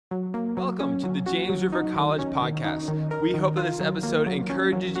Welcome to the James River College podcast. We hope that this episode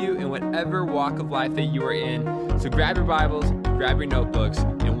encourages you in whatever walk of life that you are in. So grab your Bibles, grab your notebooks,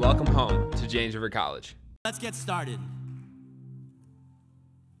 and welcome home to James River College. Let's get started.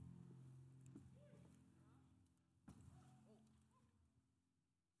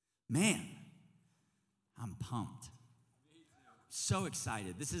 Man, I'm pumped. So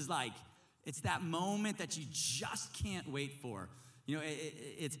excited. This is like, it's that moment that you just can't wait for. You know,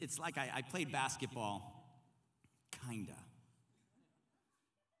 it's like I played basketball, kinda.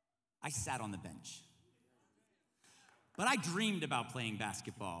 I sat on the bench. But I dreamed about playing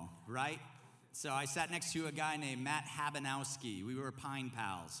basketball, right? So I sat next to a guy named Matt Habanowski. We were Pine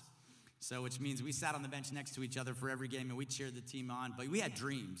Pals. So which means we sat on the bench next to each other for every game, and we cheered the team on. But we had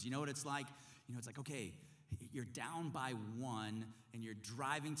dreams. You know what it's like? You know, it's like, okay, you're down by one, and you're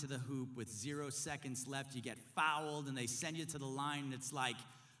driving to the hoop with 0 seconds left. You get fouled, and they send you to the line, and it's like,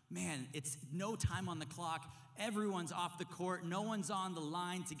 man, it's no time on the clock. Everyone's off the court. No one's on the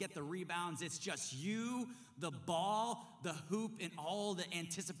line to get the rebounds. It's just you, the ball, the hoop, and all the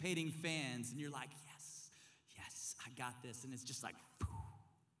anticipating fans. And you're like, yes, I got this. And it's just like,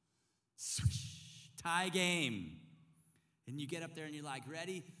 swish, tie game. And you get up there and you're like,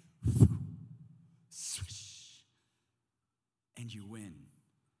 ready? Swish. And you win.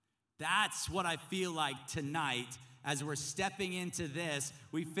 That's what I feel like tonight as we're stepping into this.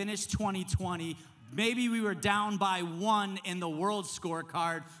 We finished 2020. Maybe we were down by one in the world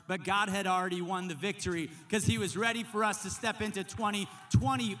scorecard, but God had already won the victory because he was ready for us to step into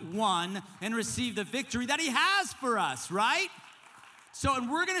 2021 and receive the victory that he has for us, right? So, and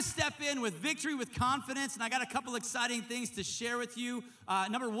we're going to step in with victory, with confidence, and I got a couple exciting things to share with you.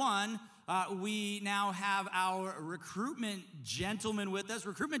 Number one, we now have our recruitment gentleman with us,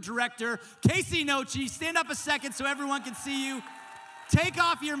 recruitment director, Casey Nochi. Stand up a second so everyone can see you. Take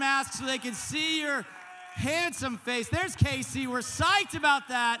off your mask so they can see your handsome face. There's Casey. We're psyched about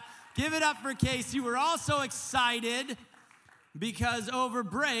that. Give it up for Casey. We're also excited because over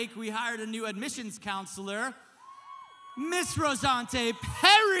break, we hired a new admissions counselor, Miss Rosante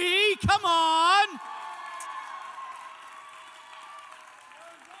Perry. Come on.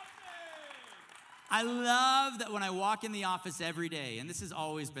 I love that when I walk in the office every day, and this has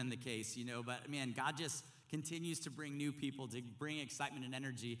always been the case, you know, but man, God just continues to bring new people, to bring excitement and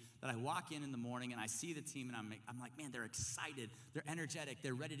energy, that I walk in the morning and I see the team and I'm like, man, they're excited, they're energetic,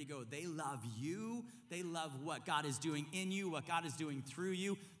 they're ready to go. They love you. They love what God is doing in you, what God is doing through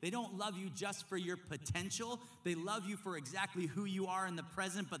you. They don't love you just for your potential. They love you for exactly who you are in the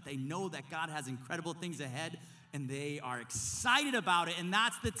present, but they know that God has incredible things ahead, and they are excited about it. And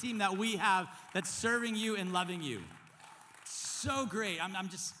that's the team that we have that's serving you and loving you. So great. I'm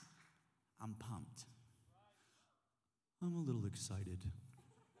pumped. I'm a little excited.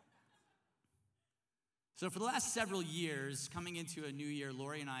 So for the last several years, coming into a new year,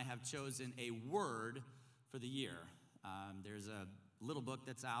 Lori and I have chosen a word for the year. There's a little book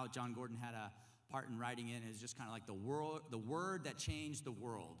that's out. John Gordon had a part in writing it. It's just kind of like the word that changed the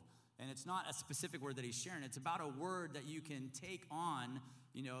world. And it's not a specific word that he's sharing. It's about a word that you can take on,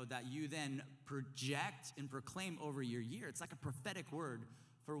 you know, that you then project and proclaim over your year. It's like a prophetic word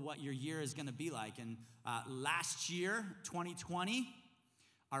for what your year is going to be like. And last year, 2020,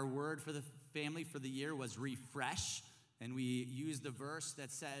 our word for the family for the year was refresh. And we used the verse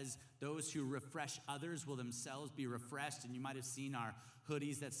that says, those who refresh others will themselves be refreshed. And you might have seen our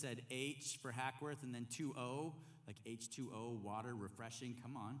hoodies that said H for Hackworth and then 2O, like H2O, water, refreshing.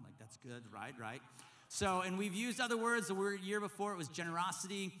 Come on, like that's good, right? So, and we've used other words. The word year before, it was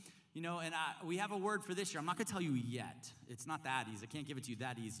generosity. You know, and we have a word for this year. I'm not going to tell you yet. It's not that easy. I can't give it to you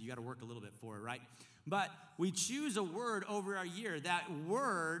that easy. You got to work a little bit for it, right? But we choose a word over our year. That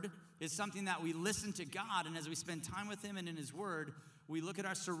word is something that we listen to God, and as we spend time with him and in his word, we look at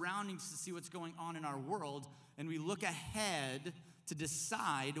our surroundings to see what's going on in our world, and we look ahead to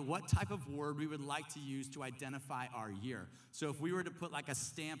decide what type of word we would like to use to identify our year. So if we were to put like a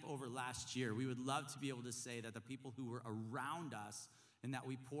stamp over last year, we would love to be able to say that the people who were around us and that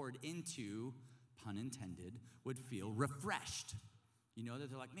we poured into, pun intended, would feel refreshed. You know, that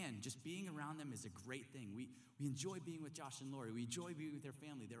they're like, man, just being around them is a great thing. We enjoy being with Josh and Lori. We enjoy being with their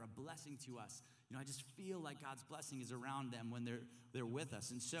family. They're a blessing to us. You know, I just feel like God's blessing is around them when they're with us.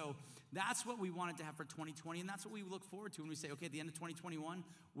 And so that's what we wanted to have for 2020, and that's what we look forward to when we say, okay, at the end of 2021,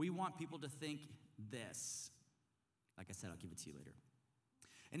 we want people to think this. Like I said, I'll give it to you later.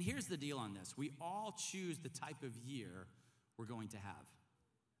 And here's the deal on this. We all choose the type of year we're going to have.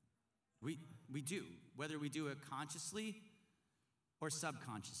 We do, whether we do it consciously or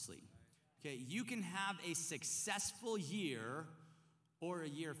subconsciously. Okay, you can have a successful year or a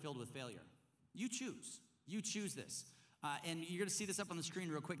year filled with failure? You choose. You choose this. And you're going to see this up on the screen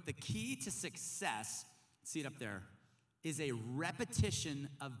real quick. The key to success, see it up there, is a repetition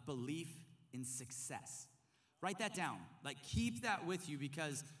of belief in success. Write that down. Like, keep that with you,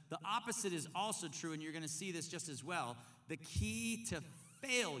 because the opposite is also true, and you're going to see this just as well. The key to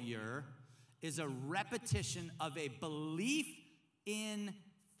failure is a repetition of a belief in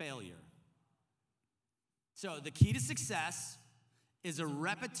failure. So the key to success is a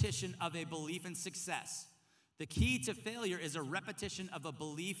repetition of a belief in success. The key to failure is a repetition of a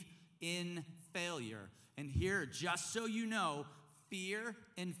belief in failure. And here, just so you know, fear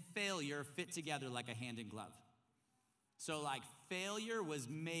and failure fit together like a hand in glove. So like, failure was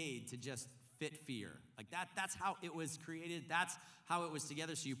made to just fit fear. Like that's how it was created. That's how it was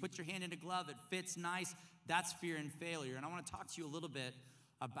together. So you put your hand in a glove, it fits nice. That's fear and failure. And I want to talk to you a little bit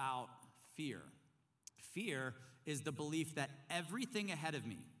about fear. Fear is the belief that everything ahead of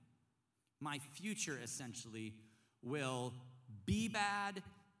me, my future essentially, will be bad,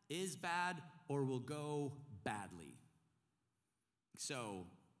 is bad, or will go badly. So,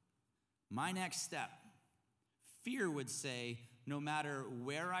 my next step, fear would say, no matter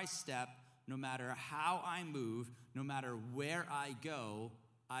where I step, no matter how I move, no matter where I go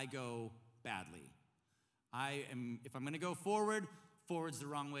badly. If I'm going to go forward, forward's the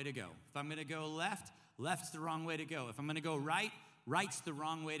wrong way to go. If I'm going to go left, left's the wrong way to go. If I'm going to go right, right's the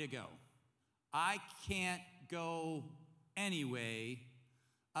wrong way to go. I can't go any way,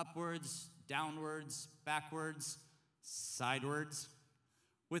 upwards, downwards, backwards, sidewards,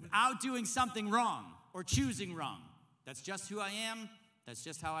 without doing something wrong or choosing wrong. That's just who I am. That's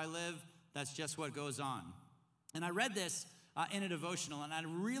just how I live. That's just what goes on. And I read this in a devotional, and I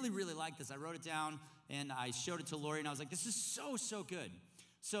really, really liked this. I wrote it down, and I showed it to Lori, and I was like, this is so, so good.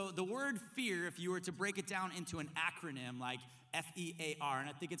 So the word fear, if you were to break it down into an acronym like F-E-A-R, and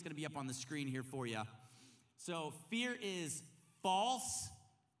I think it's going to be up on the screen here for you. So fear is false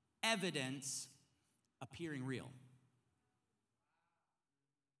evidence appearing real.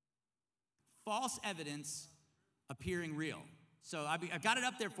 False evidence appearing real. So I've got it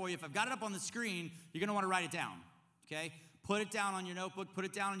up there for you. If I've got it up on the screen, you're going to want to write it down, okay? Put it down on your notebook. Put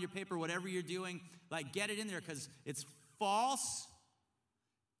it down on your paper, whatever you're doing. Like, get it in there, because it's false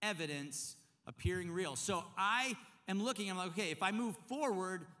evidence appearing real. So I am looking, I'm like, okay, if I move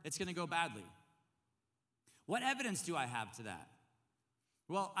forward, it's going to go badly. What evidence do I have to that?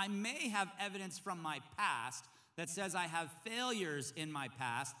 Well, I may have evidence from my past that says I have failures in my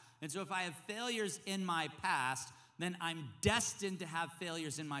past. And so if I have failures in my past, then I'm destined to have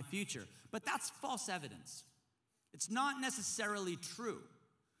failures in my future. But that's false evidence. It's not necessarily true.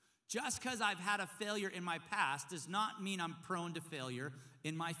 Just because I've had a failure in my past does not mean I'm prone to failure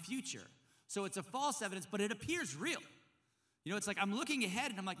in my future. So it's a false evidence, but it appears real. You know, it's like I'm looking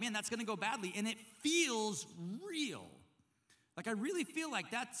ahead and I'm like, man, that's going to go badly. And it feels real. Like, I really feel like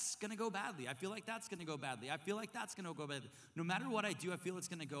that's going to go badly. I feel like that's going to go badly. I feel like that's going to go badly. No matter what I do, I feel it's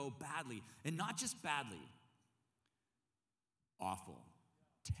going to go badly. And not just badly. Awful.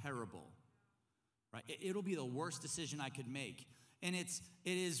 Terrible. Right? It'll be the worst decision I could make. And it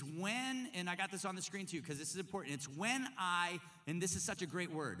is when, and I got this on the screen too, because this is important. It's when and this is such a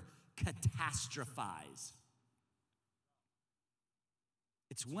great word, catastrophize.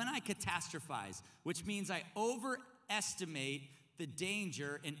 It's when I catastrophize, which means I overestimate the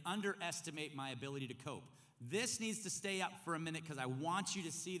danger and underestimate my ability to cope. This needs to stay up for a minute, because I want you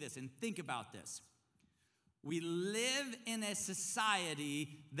to see this and think about this. We live in a society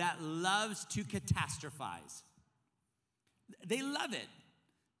that loves to catastrophize. They love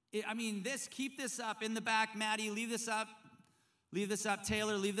it. I mean, keep this up in the back. Maddie, leave this up. Leave this up.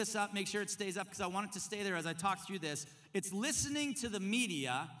 Taylor, leave this up. Make sure it stays up, because I want it to stay there as I talk through this. It's listening to the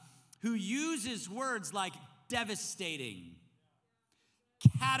media who uses words like devastating,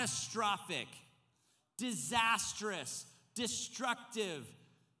 catastrophic, disastrous, destructive,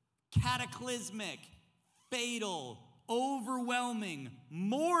 cataclysmic, fatal, overwhelming,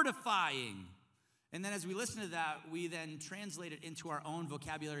 mortifying. And then as we listen to that, we then translate it into our own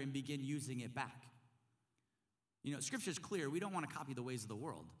vocabulary and begin using it back. You know, Scripture is clear. We don't want to copy the ways of the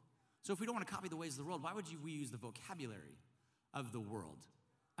world. So if we don't want to copy the ways of the world, why would we use the vocabulary of the world?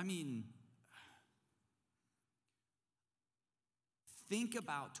 I mean, think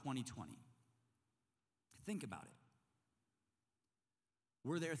about 2020. Think about it.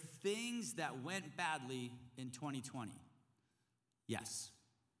 Were there things that went badly in 2020? Yes.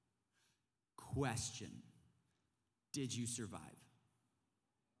 Question: did you survive?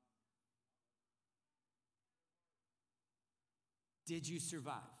 Did you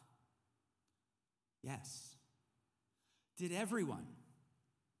survive? Yes. Did everyone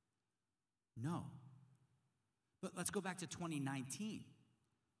No. But let's go back to 2019,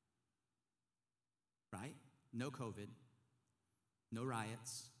 right? No COVID, no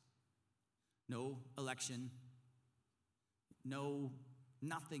riots, no election,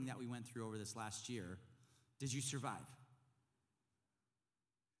 nothing that we went through over this last year. Did you survive?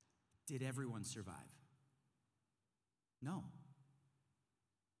 Did everyone survive? No.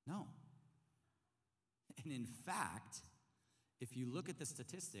 No. And in fact, if you look at the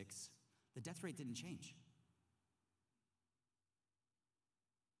statistics, the death rate didn't change.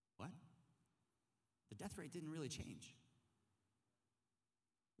 What? The death rate didn't really change.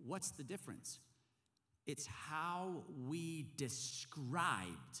 What's the difference? It's how we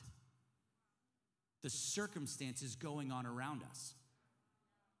described the circumstances going on around us.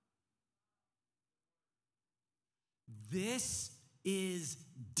 This is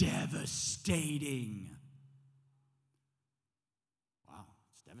devastating. Wow,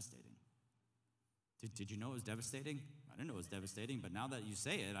 it's devastating. Did you know it was devastating? I didn't know it was devastating, but now that you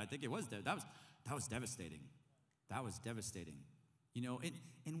say it, I think it was. That was devastating. That was devastating. You know,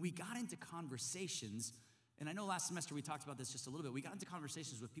 and we got into conversations, and I know last semester we talked about this just a little bit. We got into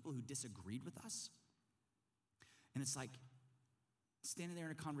conversations with people who disagreed with us. And it's like standing there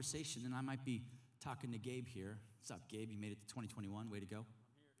in a conversation, and I might be talking to Gabe here. What's up, Gabe? You made it to 2021. Way to go.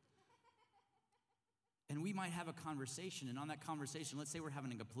 And we might have a conversation, and on that conversation, let's say we're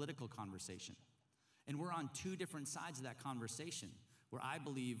having a political conversation, and we're on two different sides of that conversation, where I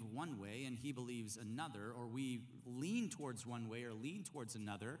believe one way and he believes another, or we lean towards one way or lean towards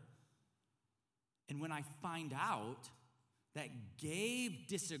another. And when I find out that Gabe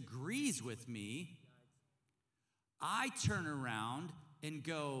disagrees with me, I turn around and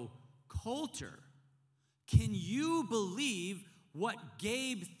go, Coulter, can you believe what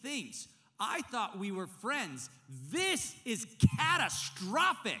Gabe thinks? I thought we were friends. This is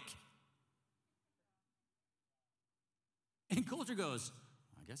catastrophic. And Coulter goes,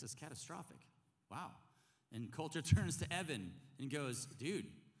 I guess it's catastrophic. Wow. And Coulter turns to Evan and goes, dude,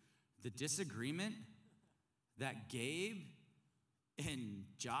 the disagreement that Gabe and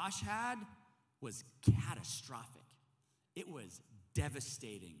Josh had was catastrophic. It was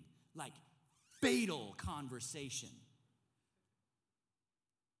devastating, like fatal conversation.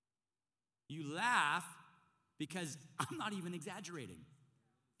 You laugh because I'm not even exaggerating.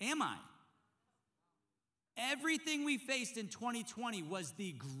 Am I? Everything we faced in 2020 was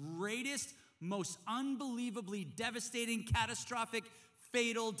the greatest, most unbelievably devastating, catastrophic,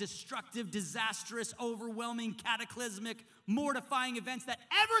 fatal, destructive, disastrous, overwhelming, cataclysmic, mortifying events that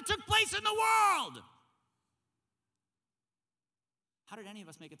ever took place in the world. How did any of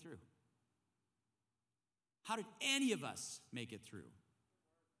us make it through? How did any of us make it through?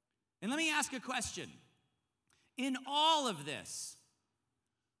 And let me ask a question. In all of this,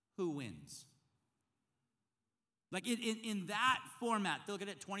 who wins? Like in that format, look at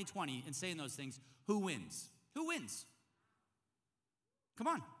it 2020 and saying those things, who wins? Who wins? Come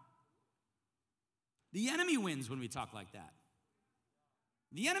on. The enemy wins when we talk like that.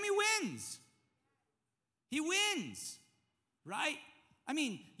 The enemy wins. He wins, right? I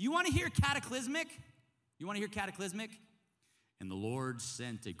mean, you want to hear cataclysmic? You want to hear cataclysmic? And the Lord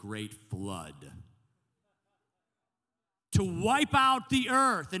sent a great flood to wipe out the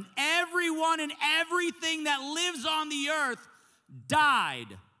earth, and everyone and everything that lives on the earth died.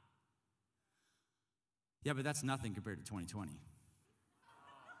 Yeah, but that's nothing compared to 2020.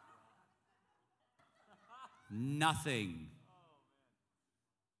 Nothing.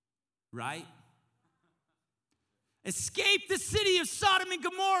 Right? Escape the city of Sodom and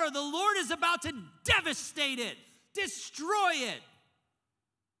Gomorrah. The Lord is about to devastate it, destroy it.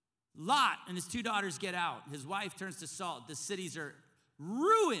 Lot and his two daughters get out. His wife turns to salt. The cities are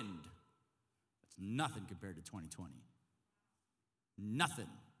ruined. That's nothing compared to 2020. Nothing.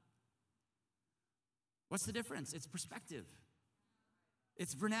 What's the difference? It's perspective.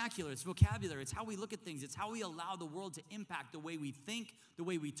 It's vernacular. It's vocabulary. It's how we look at things. It's how we allow the world to impact the way we think, the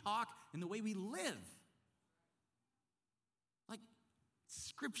way we talk, and the way we live. Like,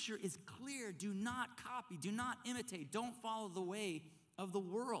 Scripture is clear. Do not copy. Do not imitate. Don't follow the way of the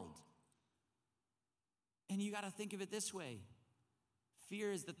world. And you got to think of it this way.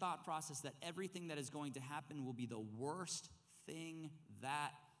 Fear is the thought process that everything that is going to happen will be the worst thing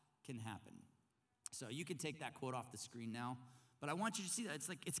that can happen. So you can take that quote off the screen now, but I want you to see that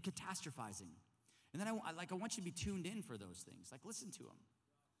it's catastrophizing. And then I want you to be tuned in for those things. Like, listen to them.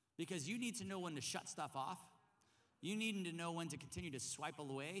 Because you need to know when to shut stuff off. You need to know when to continue to swipe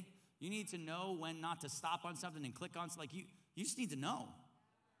away. You need to know when not to stop on something and click on something. You just need to know.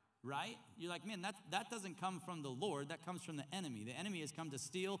 right? You're like, man, that doesn't come from the Lord. That comes from the enemy. The enemy has come to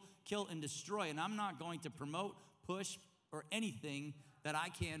steal, kill, and destroy, and I'm not going to promote, push, or anything that I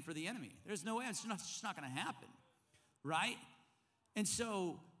can for the enemy. There's no way. It's just not going to happen, right? And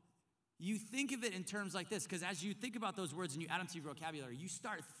so you think of it in terms like this, because as you think about those words and you add them to your vocabulary, you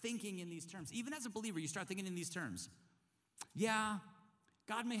start thinking in these terms. Even as a believer, you start thinking in these terms. Yeah,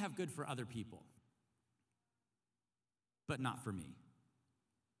 God may have good for other people, but not for me.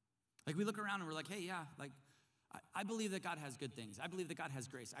 Like we look around and we're like, hey, yeah, like I believe that God has good things. I believe that God has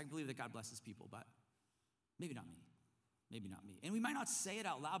grace. I believe that God blesses people, but maybe not me. Maybe not me. And we might not say it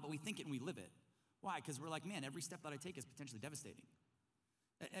out loud, but we think it and we live it. Why? Because we're like, man, every step that I take is potentially devastating.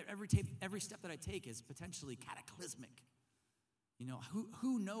 Every step that I take is potentially cataclysmic. You know,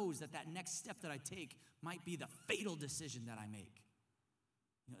 who knows that next step that I take might be the fatal decision that I make?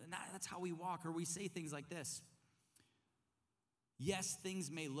 You know, and that's how we walk, or we say things like this. Yes,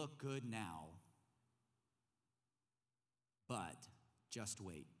 things may look good now, but just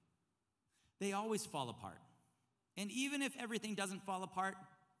wait. They always fall apart. And even if everything doesn't fall apart,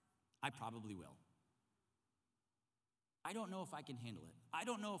 I probably will. I don't know if I can handle it. I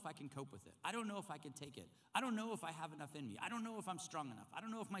don't know if I can cope with it. I don't know if I can take it. I don't know if I have enough in me. I don't know if I'm strong enough. I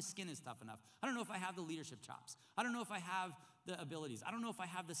don't know if my skin is tough enough. I don't know if I have the leadership chops. I don't know if I have the abilities. I don't know if I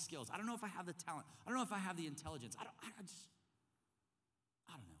have the skills. I don't know if I have the talent. I don't know if I have the intelligence. I don't know.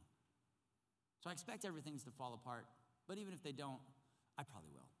 So I expect everything to fall apart, but even if they don't, I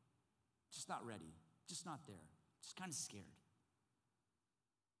probably will. Just not ready. Just not there. Just kind of scared.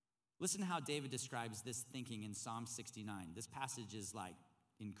 Listen to how David describes this thinking in Psalm 69. This passage is like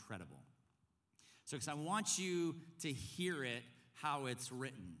incredible. So, because I want you to hear it, how it's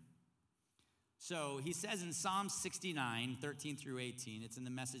written. So he says in Psalm 69, 13 through 18, it's in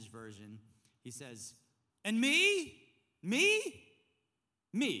the Message version. He says, and me?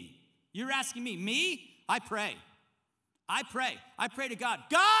 You're asking me? Me? I pray to God.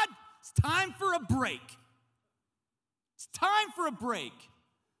 God, it's time for a break. It's time for a break.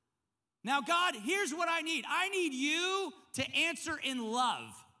 Now, God, here's what I need. I need you to answer in love.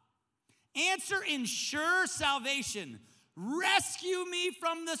 Answer in sure salvation. Rescue me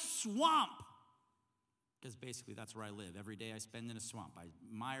from the swamp. Because basically that's where I live. Every day I spend in a swamp. I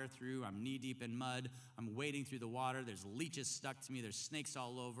mire through. I'm knee-deep in mud. I'm wading through the water. There's leeches stuck to me. There's snakes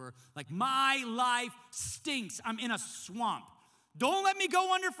all over. Like, my life stinks. I'm in a swamp. Don't let me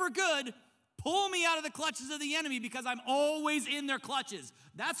go under for good. Pull me out of the clutches of the enemy because I'm always in their clutches.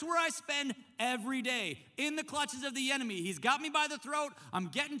 That's where I spend every day, in the clutches of the enemy. He's got me by the throat. I'm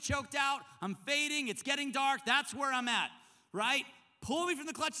getting choked out. I'm fading. It's getting dark. That's where I'm at, right? Pull me from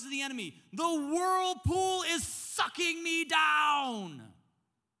the clutches of the enemy. The whirlpool is sucking me down.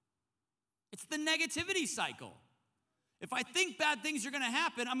 It's the negativity cycle. If I think bad things are going to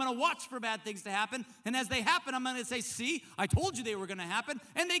happen, I'm going to watch for bad things to happen. And as they happen, I'm going to say, see, I told you they were going to happen.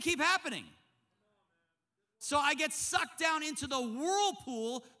 And they keep happening. So I get sucked down into the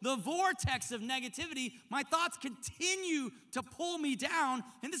whirlpool, the vortex of negativity. My thoughts continue to pull me down.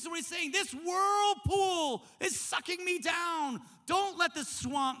 And this is what he's saying. This whirlpool is sucking me down. Don't let the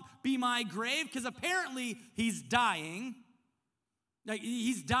swamp be my grave, because apparently he's dying. Like,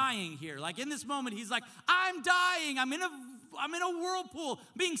 he's dying here. Like, in this moment, he's like, I'm dying. I'm in a whirlpool,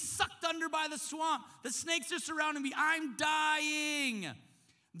 being sucked under by the swamp. The snakes are surrounding me. I'm dying.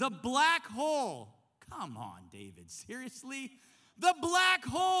 The black hole. Come on, David, seriously? The black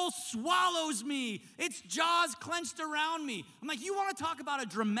hole swallows me. Its jaws clenched around me. I'm like, you want to talk about a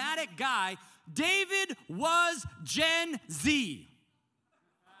dramatic guy? David was Gen Z.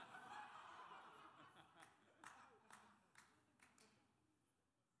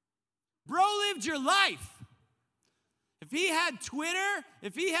 Bro lived your life. If he had Twitter,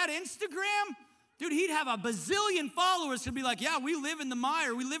 if he had Instagram, dude, he'd have a bazillion followers to be like, yeah, we live in the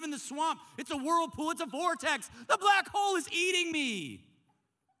mire. We live in the swamp. It's a whirlpool. It's a vortex. The black hole is eating me.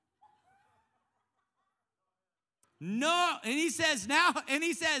 No, and he says, listen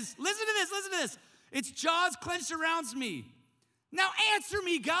to this. Its jaws clenched around me. Now answer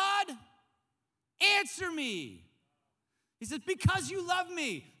me, God. Answer me. He says, because you love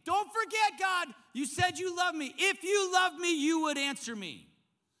me. Don't forget, God, you said you love me. If you loved me, you would answer me.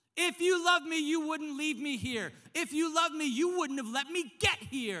 If you loved me, you wouldn't leave me here. If you loved me, you wouldn't have let me get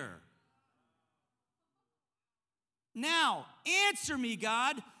here. Now, answer me,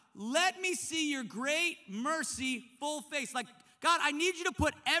 God. Let me see your great mercy full face. Like, God, I need you to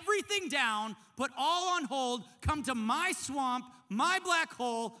put everything down, put all on hold, come to my swamp, my black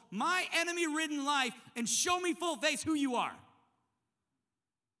hole, my enemy-ridden life, and show me full face who you are.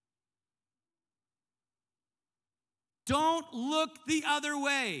 Don't look the other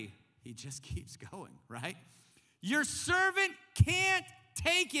way. He just keeps going, right? Your servant can't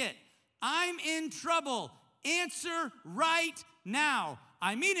take it. I'm in trouble. Answer right now.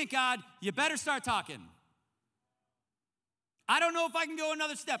 I mean it, God. You better start talking. I don't know if I can go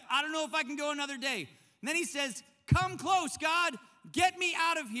another step. I don't know if I can go another day. And then he says, come close, God. Get me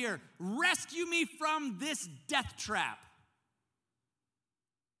out of here. Rescue me from this death trap.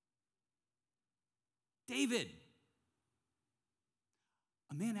 David,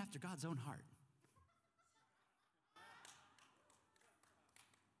 a man after God's own heart.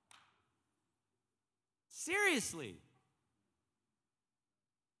 Seriously.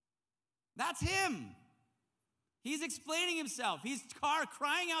 That's him. He's explaining himself. He's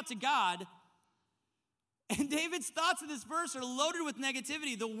crying out to God. And David's thoughts in this verse are loaded with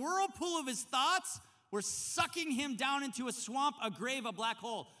negativity. The whirlpool of his thoughts were sucking him down into a swamp, a grave, a black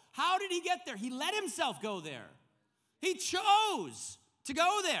hole. How did he get there? He let himself go there. He chose to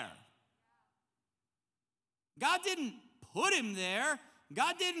go there. God didn't put him there.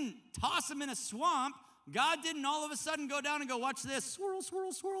 God didn't toss him in a swamp. God didn't all of a sudden go down and go, watch this, swirl,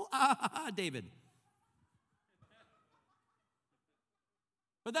 swirl, swirl, David.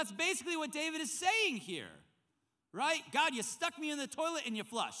 But that's basically what David is saying here, right? God, you stuck me in the toilet and you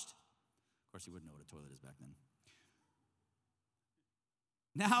flushed. Of course, he wouldn't know what a toilet is back then.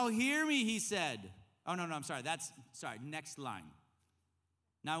 Now hear me, he said. Oh, no, I'm sorry. Next line.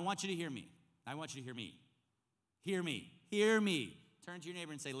 Now I want you to hear me. I want you to hear me. Hear me. Hear me. Turn to your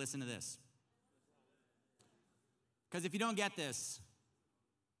neighbor and say, listen to this. Because if you don't get this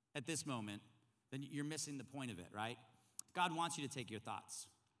at this moment, then you're missing the point of it, right? God wants you to take your thoughts.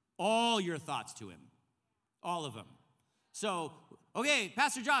 All your thoughts to him. All of them. So, okay,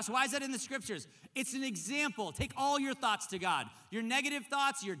 Pastor Josh, why is that in the scriptures? It's an example. Take all your thoughts to God. Your negative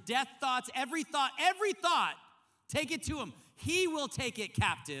thoughts, your death thoughts, every thought, take it to him. He will take it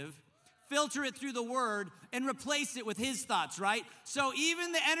captive, filter it through the word, and replace it with his thoughts, right? So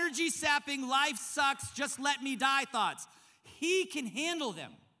even the energy-sapping, life sucks, just let me die thoughts, he can handle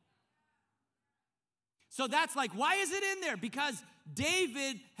them. So that's like, why is it in there? Because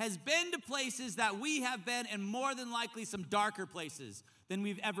David has been to places that we have been, and more than likely some darker places than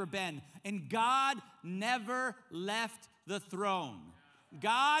we've ever been. And God never left the throne.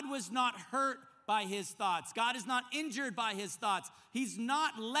 God was not hurt by his thoughts. God is not injured by his thoughts. He's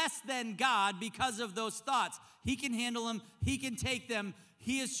not less than God because of those thoughts. He can handle them. He can take them.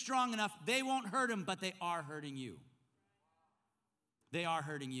 He is strong enough. They won't hurt him, but they are hurting you. They are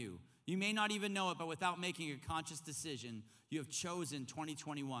hurting you. You may not even know it, but without making a conscious decision, you have chosen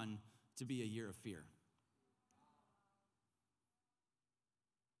 2021 to be a year of fear.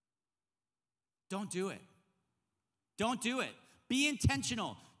 Don't do it. Don't do it. Be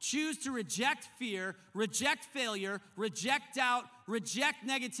intentional. Choose to reject fear, reject failure, reject doubt, reject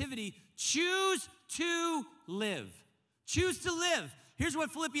negativity. Choose to live. Choose to live. Here's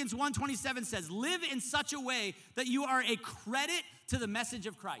what Philippians 1:27 says. Live in such a way that you are a credit to the message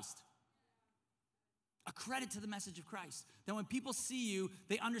of Christ. A credit to the message of Christ. That when people see you,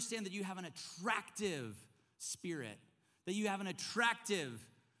 they understand that you have an attractive spirit, that you have an attractive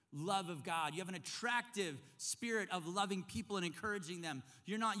love of God. You have an attractive spirit of loving people and encouraging them.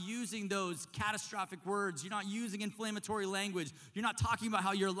 You're not using those catastrophic words. You're not using inflammatory language. You're not talking about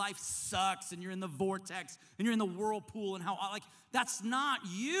how your life sucks and you're in the vortex and you're in the whirlpool and how, like, that's not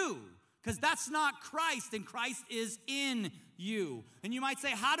you. Because that's not Christ, and Christ is in you. And you might say,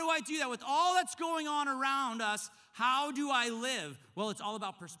 how do I do that? With all that's going on around us, how do I live? Well, it's all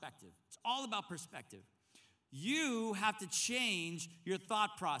about perspective. It's all about perspective. You have to change your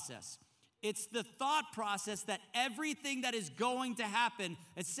thought process. It's the thought process that everything that is going to happen,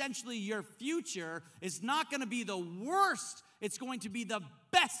 essentially your future, is not going to be the worst. It's going to be the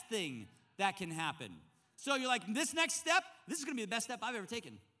best thing that can happen. So you're like, this next step, this is going to be the best step I've ever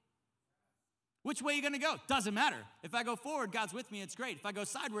taken. Which way are you going to go? Doesn't matter. If I go forward, God's with me, it's great. If I go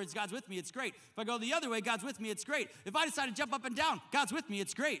sideways, God's with me, it's great. If I go the other way, God's with me, it's great. If I decide to jump up and down, God's with me,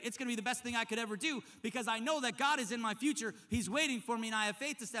 it's great. It's going to be the best thing I could ever do because I know that God is in my future. He's waiting for me, and I have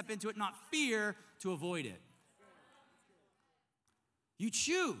faith to step into it, not fear to avoid it. You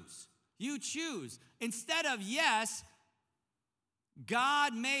choose. You choose. Instead of, yes,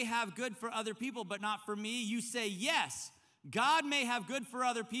 God may have good for other people, but not for me, you say, yes, God may have good for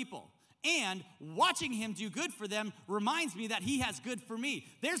other people. And watching him do good for them reminds me that he has good for me.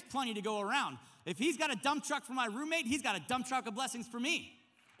 There's plenty to go around. If he's got a dump truck for my roommate, he's got a dump truck of blessings for me.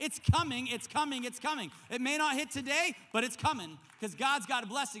 It's coming, it's coming, it's coming. It may not hit today, but it's coming because God's got a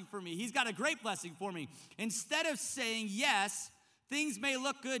blessing for me. He's got a great blessing for me. Instead of saying yes Things may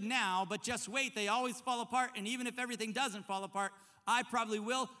look good now, but just wait, they always fall apart. And even if everything doesn't fall apart, I probably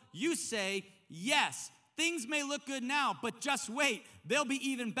will. You say, yes, things may look good now, but just wait, they'll be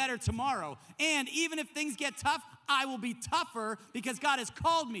even better tomorrow. And even if things get tough, I will be tougher because God has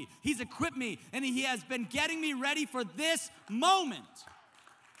called me. He's equipped me, and He has been getting me ready for this moment.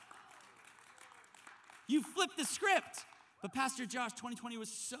 You flipped the script. But Pastor Josh, 2020 was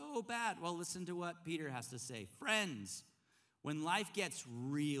so bad. Well, listen to what Peter has to say. Friends, when life gets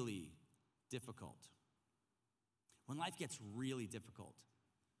really difficult,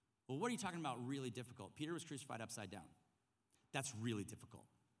 well, what are you talking about really difficult? Peter was crucified upside down. That's really difficult.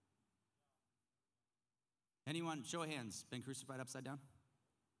 Anyone, show of hands, been crucified upside down?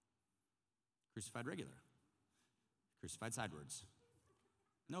 Crucified regular? Crucified sideways?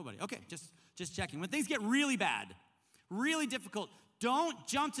 Nobody. Okay, just checking. When things get really bad, really difficult, don't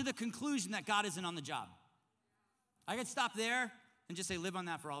jump to the conclusion that God isn't on the job. I could stop there and just say, live on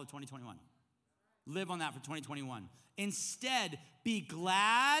that for all of 2021. Live on that for 2021. Instead, be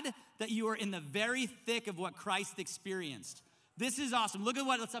glad that you are in the very thick of what Christ experienced. This is awesome. Look at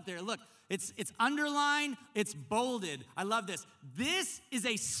what's up there. Look, it's underlined, it's bolded. I love this. This is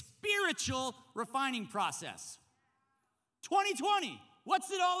a spiritual refining process. 2020, what's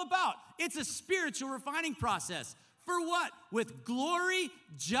it all about? It's a spiritual refining process. For what? With glory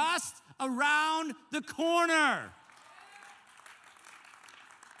just around the corner.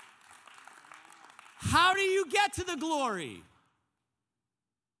 How do you get to the glory?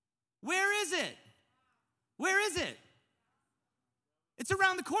 Where is it? Where is it? It's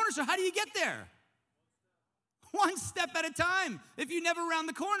around the corner, so how do you get there? One step at a time. If you never round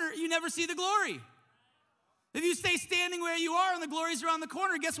the corner, you never see the glory. If you stay standing where you are and the glory's around the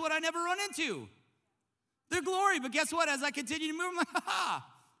corner, guess what I never run into? Their glory. But guess what? As I continue to move, I'm like, ha-ha,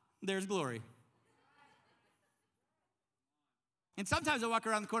 there's glory. And sometimes I walk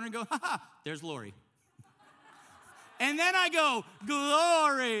around the corner and go, ha-ha, there's glory. And then I go,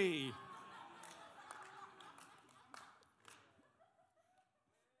 glory.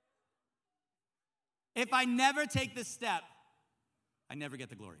 If I never take this step, I never get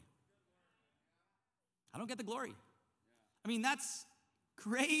the glory. I don't get the glory. I mean, that's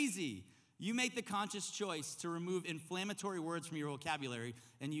crazy. You make the conscious choice to remove inflammatory words from your vocabulary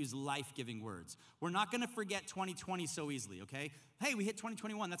and use life-giving words. We're not going to forget 2020 so easily, okay? Hey, we hit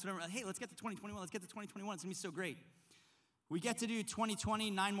 2021. That's what hey, let's get to 2021. Let's get to 2021. It's going to be so great. We get to do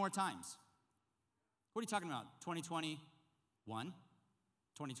 2020 9 more times. What are you talking about? 2021,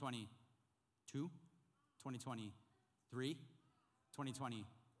 2022, 2023,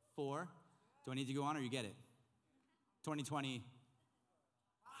 2024. Do I need to go on or you get it? 2020.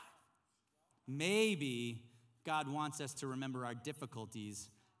 Maybe God wants us to remember our difficulties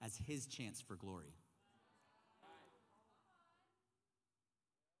as His chance for glory.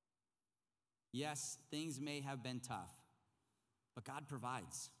 Yes, things may have been tough, but God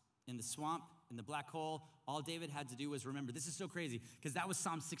provides. In the swamp, in the black hole, all David had to do was remember. This is so crazy because that was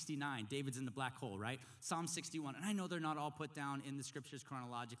Psalm 69. David's in the black hole, right? Psalm 61. And I know they're not all put down in the scriptures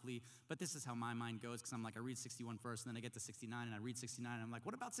chronologically, but this is how my mind goes because I'm like, I read 61 first, and then I get to 69, and I read 69, and I'm like,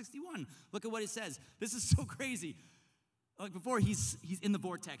 what about 61? Look at what it says. This is so crazy. Like before, he's in the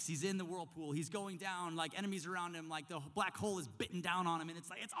vortex. He's in the whirlpool. He's going down, like enemies around him, like the black hole is bitten down on him, and it's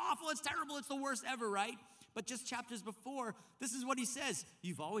like, it's awful, it's terrible, it's the worst ever, right? But just chapters before, this is what he says.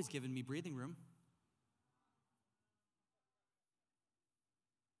 You've always given me breathing room.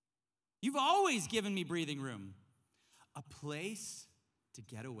 You've always given me breathing room. A place to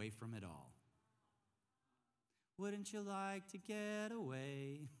get away from it all. Wouldn't you like to get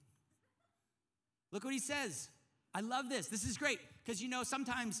away? Look what he says. I love this. This is great. Because, you know,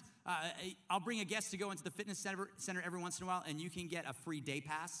 sometimes I'll bring a guest to go into the fitness center every once in a while, and you can get a free day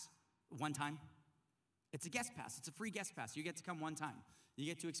pass one time. It's a guest pass. It's a free guest pass. You get to come one time. You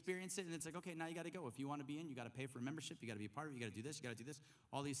get to experience it, and it's like, okay, now you got to go. If you want to be in, you got to pay for a membership. You got to be a part of it. You got to do this. You got to do this.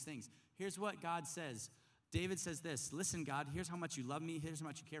 All these things. Here's what God says. David says this. Listen, God, here's how much you love me. Here's how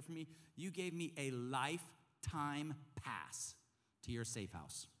much you care for me. You gave me a lifetime pass to your safe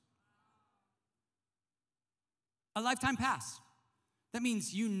house. A lifetime pass. That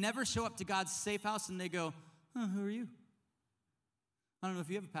means you never show up to God's safe house and they go, oh, who are you? I don't know if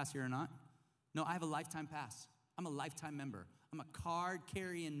you have a pass here or not. No, I have a lifetime pass. I'm a lifetime member. I'm a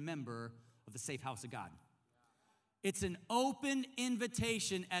card-carrying member of the safe house of God. It's an open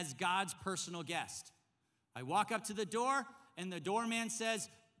invitation as God's personal guest. I walk up to the door, and the doorman says,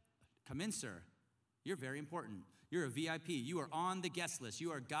 come in, sir. You're very important. You're a VIP. You are on the guest list.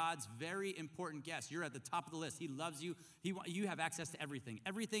 You are God's very important guest. You're at the top of the list. He loves you. You have access to everything.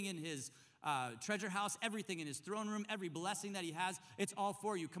 Everything in his treasure house, everything in his throne room, every blessing that he has, it's all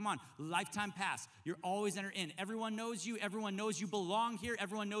for you. Come on, lifetime pass. You're always entered in. Everyone knows you. Everyone knows you belong here.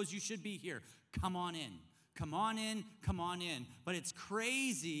 Everyone knows you should be here. Come on in. Come on in. Come on in. But it's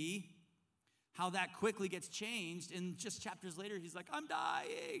crazy how that quickly gets changed. And just chapters later, he's like, I'm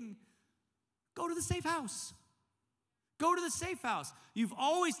dying. Go to the safe house. Go to the safe house. You've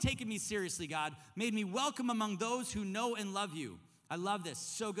always taken me seriously, God, made me welcome among those who know and love you. I love this.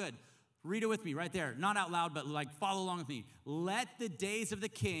 So good. Read it with me right there. Not out loud, but like follow along with me. Let the days of the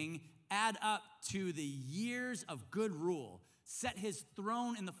king add up to the years of good rule. Set his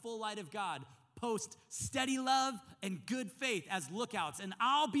throne in the full light of God. Post steady love and good faith as lookouts. And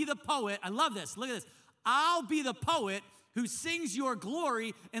I'll be the poet. I love this. Look at this. I'll be the poet who sings your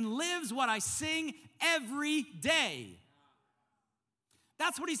glory and lives what I sing every day.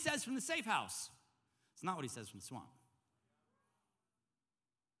 That's what he says from the safe house. It's not what he says from the swamp.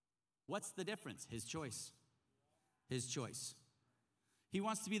 What's the difference? His choice. His choice. He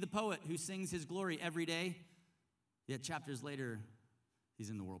wants to be the poet who sings his glory every day, yet chapters later,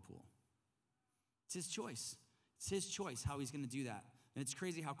 he's in the whirlpool. It's his choice. It's his choice how he's going to do that. And it's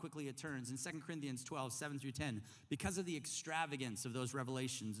crazy how quickly it turns. In 2 Corinthians 12, 7 through 10, because of the extravagance of those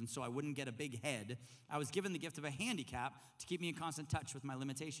revelations, and so I wouldn't get a big head, I was given the gift of a handicap to keep me in constant touch with my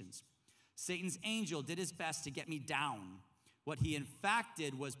limitations. Satan's angel did his best to get me down. What he in fact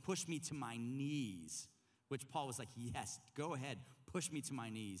did was push me to my knees, which Paul was like, yes, go ahead, push me to my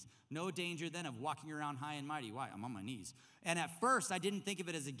knees. No danger then of walking around high and mighty. Why? I'm on my knees. And at first, I didn't think of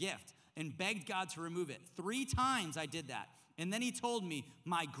it as a gift and begged God to remove it. 3 times I did that. And then he told me,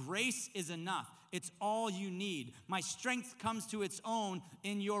 my grace is enough. It's all you need. My strength comes to its own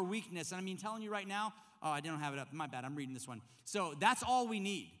in your weakness. And I mean, telling you right now, oh, I don't have it up. My bad, I'm reading this one. So that's all we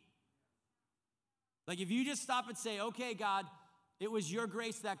need. Like if you just stop and say, okay, God, it was your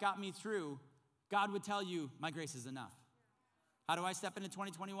grace that got me through, God would tell you, my grace is enough. How do I step into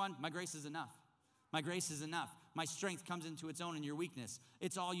 2021? My grace is enough. My grace is enough. My strength comes into its own in your weakness.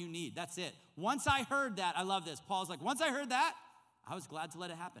 It's all you need. That's it. Once I heard that, I love this. Paul's like, once I heard that, I was glad to let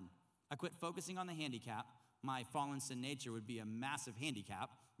it happen. I quit focusing on the handicap. My fallen sin nature would be a massive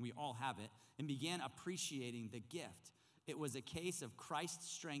handicap. We all have it. And began appreciating the gift. It was a case of Christ's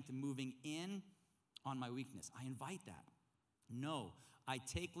strength moving in on my weakness. I invite that. No, I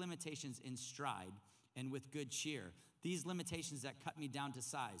take limitations in stride and with good cheer. These limitations that cut me down to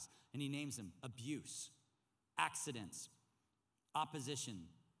size. And he names them abuse, accidents, opposition,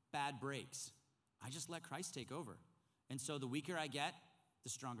 bad breaks. I just let Christ take over. And so the weaker I get, the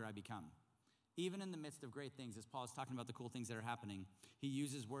stronger I become. Even in the midst of great things, as Paul is talking about the cool things that are happening, he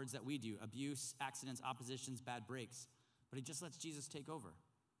uses words that we do, abuse, accidents, oppositions, bad breaks. But he just lets Jesus take over.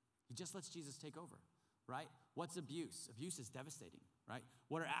 He just lets Jesus take over, right? What's abuse? Abuse is devastating, right?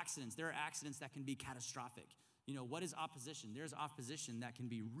 What are accidents? There are accidents that can be catastrophic. You know, what is opposition? There's opposition that can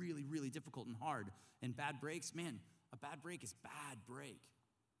be really, really difficult and hard. And bad breaks, man, a bad break is bad break.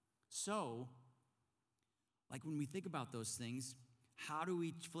 So, like when we think about those things, how do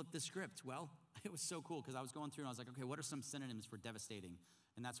we flip the script? Well, it was so cool because I was going through and I was like, okay, what are some synonyms for devastating?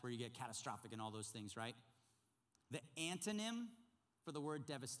 And that's where you get catastrophic and all those things, right? The antonym for the word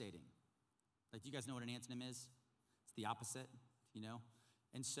devastating. Like, you guys know what an antonym is? It's the opposite, you know?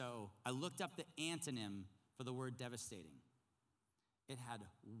 And so I looked up the antonym for the word devastating. It had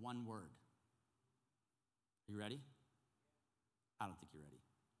one word. Are you ready? I don't think you're ready.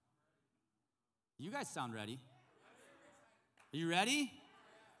 You guys sound ready. Are you ready?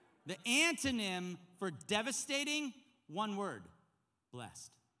 The antonym for devastating, one word,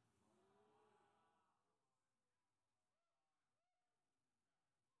 blessed.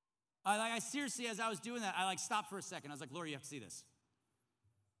 I seriously, as I was doing that, I stopped for a second. I was like, Lord, you have to see this.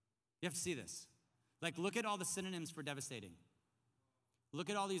 You have to see this. Like, look at all the synonyms for devastating. Look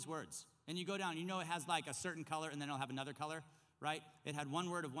at all these words. And you go down, you know it has like a certain color, and then it'll have another color, right? It had one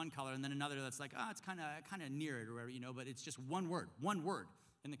word of one color, and then another that's like, it's kind of near it or whatever, you know, but it's just one word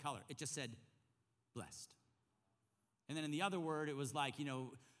in the color. It just said blessed. And then in the other word, it was like, you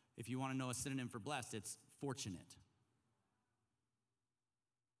know, if you want to know a synonym for blessed, it's fortunate.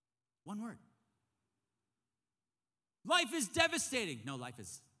 One word. Life is devastating. No, life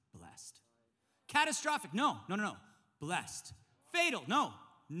is blessed. Catastrophic. No. Blessed. Fatal.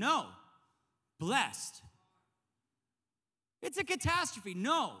 No. Blessed. It's a catastrophe.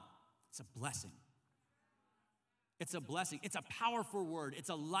 No. It's a blessing. It's a blessing. It's a powerful word. It's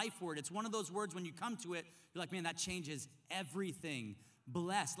a life word. It's one of those words when you come to it, you're like, man, that changes everything.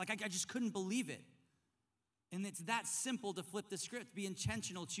 Blessed. Like, I just couldn't believe it. And it's that simple to flip the script. Be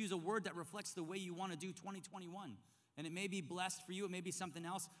intentional. Choose a word that reflects the way you want to do 2021. And it may be blessed for you. It may be something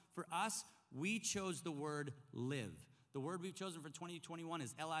else. For us, we chose the word live. The word we've chosen for 2021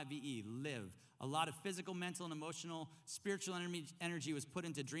 is L-I-V-E, live. A lot of physical, mental, and emotional, spiritual energy was put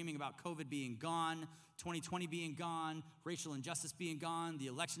into dreaming about COVID being gone, 2020 being gone, racial injustice being gone, the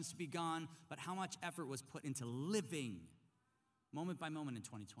elections to be gone. But how much effort was put into living moment by moment in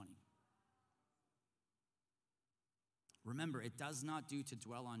 2020? Remember, it does not do to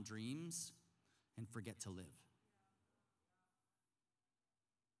dwell on dreams and forget to live.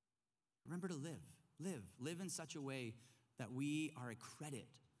 Remember to live. Live in such a way that we are a credit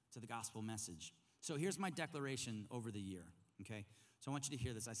to the gospel message. So here's my declaration over the year, okay? So I want you to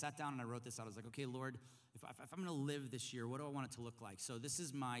hear this. I sat down and I wrote this out. I was like, okay, Lord, if I'm going to live this year, what do I want it to look like? So this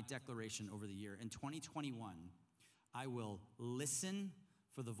is my declaration over the year. In 2021, I will listen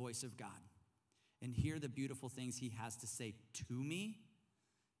for the voice of God and hear the beautiful things he has to say to me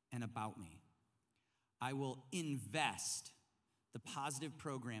and about me. I will invest the positive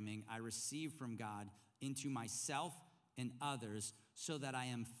programming I receive from God into myself and others so that I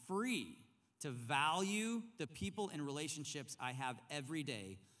am free to value the people and relationships I have every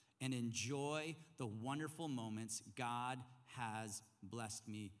day and enjoy the wonderful moments God has blessed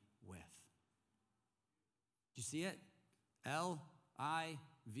me with. Do you see it? L-I-V-E.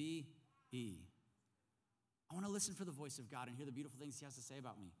 I want to listen for the voice of God and hear the beautiful things he has to say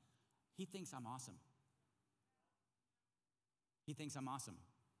about me. He thinks I'm awesome. He thinks I'm awesome.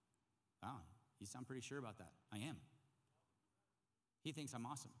 Wow, you sound pretty sure about that. I am. He thinks I'm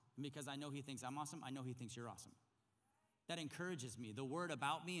awesome. And because I know he thinks I'm awesome, I know he thinks you're awesome. That encourages me. The word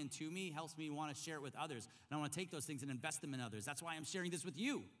about me and to me helps me want to share it with others. And I want to take those things and invest them in others. That's why I'm sharing this with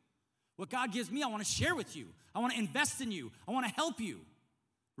you. What God gives me, I want to share with you. I want to invest in you. I want to help you,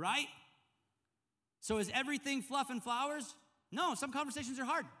 right? So is everything fluff and flowers? No, some conversations are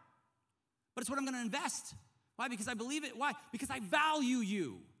hard. But it's what I'm going to invest. Why? Because I believe it. Why? Because I value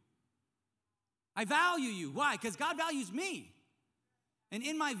you. I value you. Why? Because God values me. And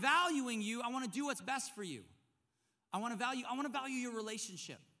in my valuing you, I want to do what's best for you. I want to value your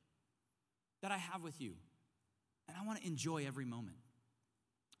relationship that I have with you. And I want to enjoy every moment.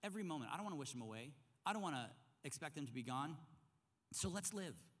 Every moment. I don't want to wish them away. I don't want to expect them to be gone. So let's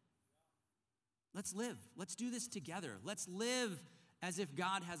live. Let's live. Let's do this together. Let's live as if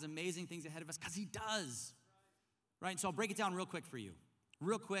God has amazing things ahead of us, because he does. Right? So I'll break it down real quick for you.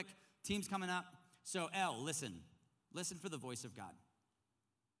 Real quick. Team's coming up. So L, listen. Listen for the voice of God.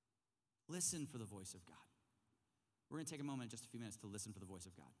 Listen for the voice of God. We're going to take a moment in just a few minutes to listen for the voice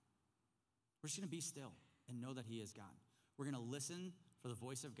of God. We're just going to be still and know that he is God. We're going to listen for the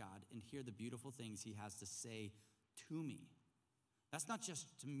voice of God and hear the beautiful things he has to say to me. That's not just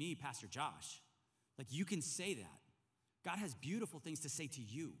to me, Pastor Josh. Like, you can say that. God has beautiful things to say to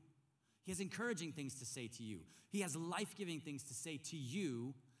you. He has encouraging things to say to you. He has life-giving things to say to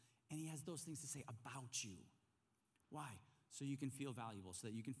you, and he has those things to say about you. Why? So you can feel valuable, so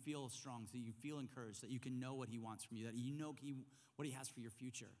that you can feel strong, so you feel encouraged, so that you can know what he wants from you, that you know what he has for your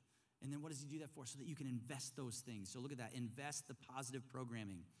future. And then what does he do that for? So that you can invest those things. So look at that. Invest the positive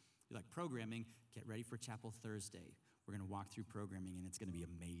programming. You're like, programming? Get ready for Chapel Thursday. We're going to walk through programming, and it's going to be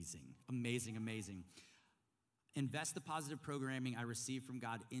amazing. Amazing, amazing. Invest the positive programming I receive from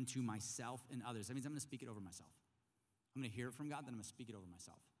God into myself and others. That means I'm going to speak it over myself. I'm going to hear it from God, then I'm going to speak it over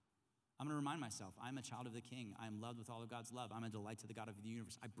myself. I'm going to remind myself, I'm a child of the King. I am loved with all of God's love. I'm a delight to the God of the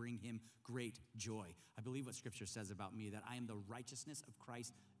universe. I bring him great joy. I believe what Scripture says about me, that I am the righteousness of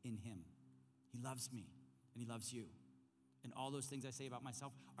Christ in him. He loves me, and he loves you. And all those things I say about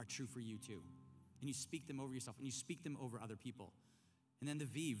myself are true for you too. And you speak them over yourself, and you speak them over other people. And then the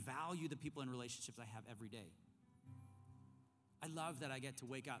V, value the people and relationships I have every day. I love that I get to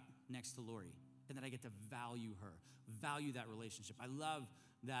wake up next to Lori, and that I get to value her, value that relationship. I love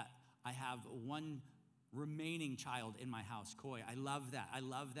that I have one remaining child in my house, Koi. I love that. I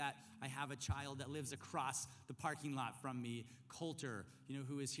love that I have a child that lives across the parking lot from me, Coulter,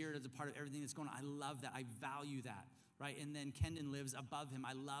 who is here as a part of everything that's going on. I love that. I value that, right? And then Kendon lives above him.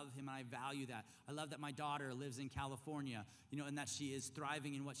 I love him, and I value that. I love that my daughter lives in California, and that she is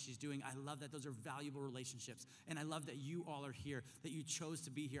thriving in what she's doing. I love that those are valuable relationships. And I love that you all are here, that you chose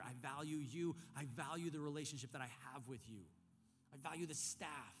to be here. I value you. I value the relationship that I have with you. I value the staff.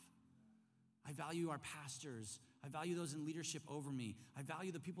 I value our pastors. I value those in leadership over me. I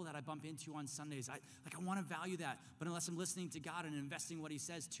value the people that I bump into on Sundays. I want to value that. But unless I'm listening to God and investing what he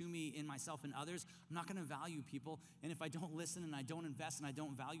says to me in myself and others, I'm not going to value people. And if I don't listen and I don't invest and I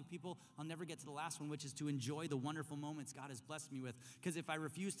don't value people, I'll never get to the last one, which is to enjoy the wonderful moments God has blessed me with. Because if I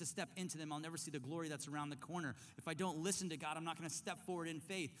refuse to step into them, I'll never see the glory that's around the corner. If I don't listen to God, I'm not going to step forward in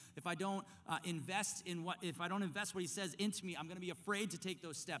faith. If I don't invest what he says into me, I'm going to be afraid to take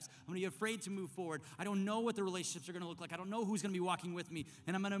those steps. I'm going to be afraid to move forward. I don't know what the relationships are going to look like. I don't know who's going to be walking with me.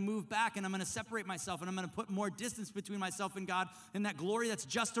 And I'm going to move back and I'm going to separate myself and I'm going to put more distance between myself and God. And that glory that's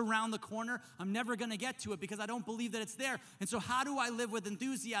just around the corner, I'm never going to get to it because I don't believe that it's there. And so how do I live with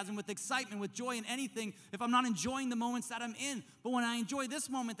enthusiasm, with excitement, with joy in anything if I'm not enjoying the moments that I'm in? But when I enjoy this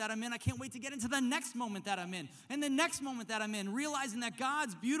moment that I'm in, I can't wait to get into the next moment that I'm in and the next moment that I'm in, realizing that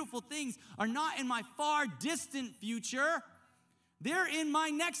God's beautiful things are not in my far distant future. They're in my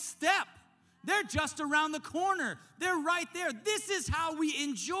next step. They're just around the corner. They're right there. This is how we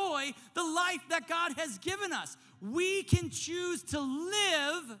enjoy the life that God has given us. We can choose to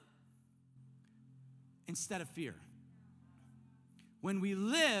live instead of fear. When we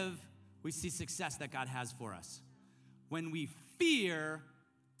live, we see success that God has for us. When we fear,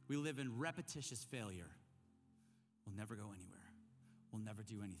 we live in repetitious failure. We'll never go anywhere. We'll never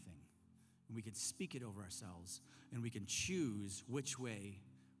do anything. And we can speak it over ourselves, and we can choose which way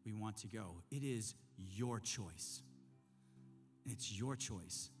we want to go. It is your choice. It's your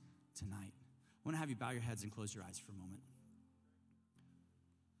choice tonight. I want to have you bow your heads and close your eyes for a moment.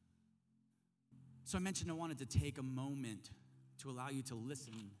 So I mentioned I wanted to take a moment to allow you to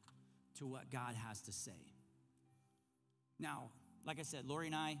listen to what God has to say. Now, like I said, Lori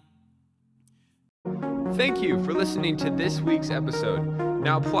and I. Thank you for listening to this week's episode.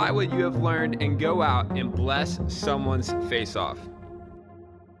 Now apply what you have learned and go out and bless someone's face off.